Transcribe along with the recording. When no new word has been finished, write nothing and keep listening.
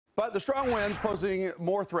But the strong winds posing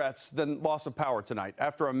more threats than loss of power tonight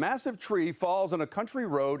after a massive tree falls on a country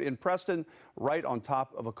road in Preston right on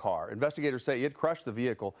top of a car. Investigators say it crushed the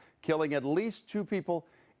vehicle, killing at least 2 people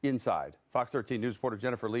inside. Fox 13 News reporter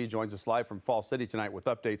Jennifer Lee joins us live from Fall City tonight with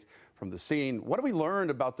updates from the scene. What have we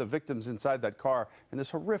learned about the victims inside that car in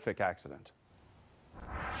this horrific accident?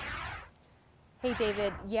 Hey,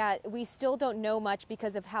 David. Yeah, we still don't know much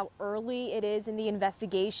because of how early it is in the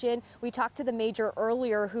investigation. We talked to the major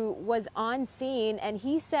earlier who was on scene, and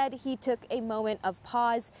he said he took a moment of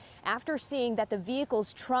pause after seeing that the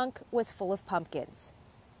vehicle's trunk was full of pumpkins.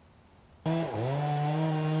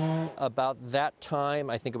 About that time,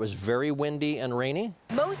 I think it was very windy and rainy.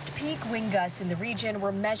 Most peak wind gusts in the region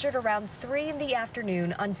were measured around 3 in the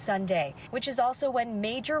afternoon on Sunday, which is also when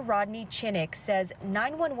Major Rodney Chinnick says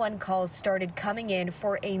 911 calls started coming in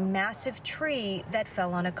for a massive tree that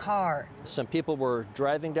fell on a car. Some people were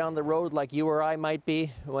driving down the road like you or I might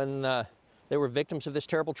be when they were victims of this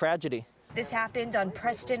terrible tragedy. This happened on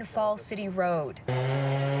Preston-Fall City Road.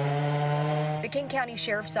 The King County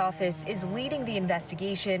Sheriff's Office is leading the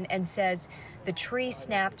investigation and says the tree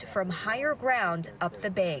snapped from higher ground up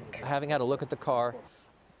the bank. Having had a look at the car,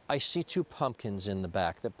 I see 2 pumpkins in the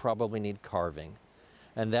back that probably need carving.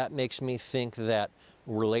 And that makes me think that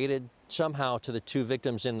related somehow to the 2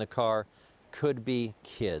 victims in the car could be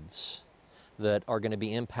kids that are going to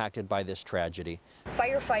be impacted by this tragedy.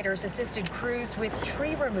 Firefighters assisted crews with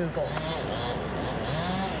tree removal.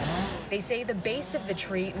 They say the base of the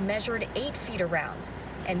tree measured 8 feet around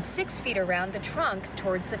and 6 feet around the trunk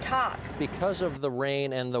towards the top. Because of the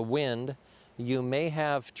rain and the wind, you may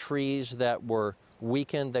have trees that were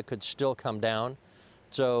weakened that could still come down.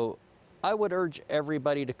 So I would urge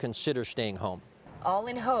everybody to consider staying home. All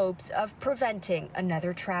in hopes of preventing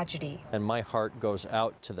another tragedy. And my heart goes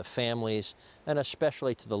out to the families and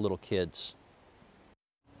especially to the little kids.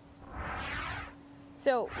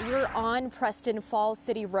 So we're on Preston-Fall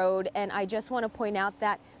City Road, and I just want to point out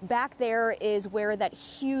that back there is where that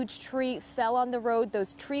huge tree fell on the road.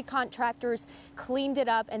 Those tree contractors cleaned it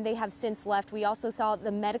up, and they have since left. We also saw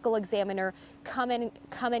the medical examiner come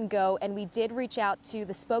and go, and we did reach out to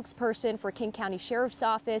the spokesperson for King County Sheriff's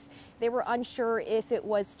Office. They were unsure if it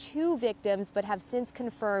was 2 victims, but have since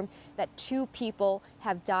confirmed that 2 people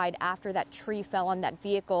have died after that tree fell on that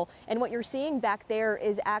vehicle. And what you're seeing back there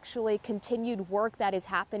is actually continued work that is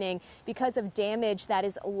happening because of damage that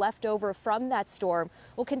is left over from that storm.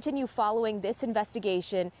 We'll continue following this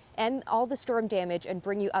investigation and all the storm damage and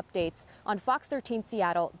bring you updates on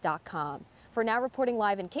fox13seattle.com. For now, reporting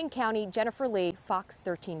live in King County, Jennifer Lee, Fox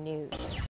 13 News.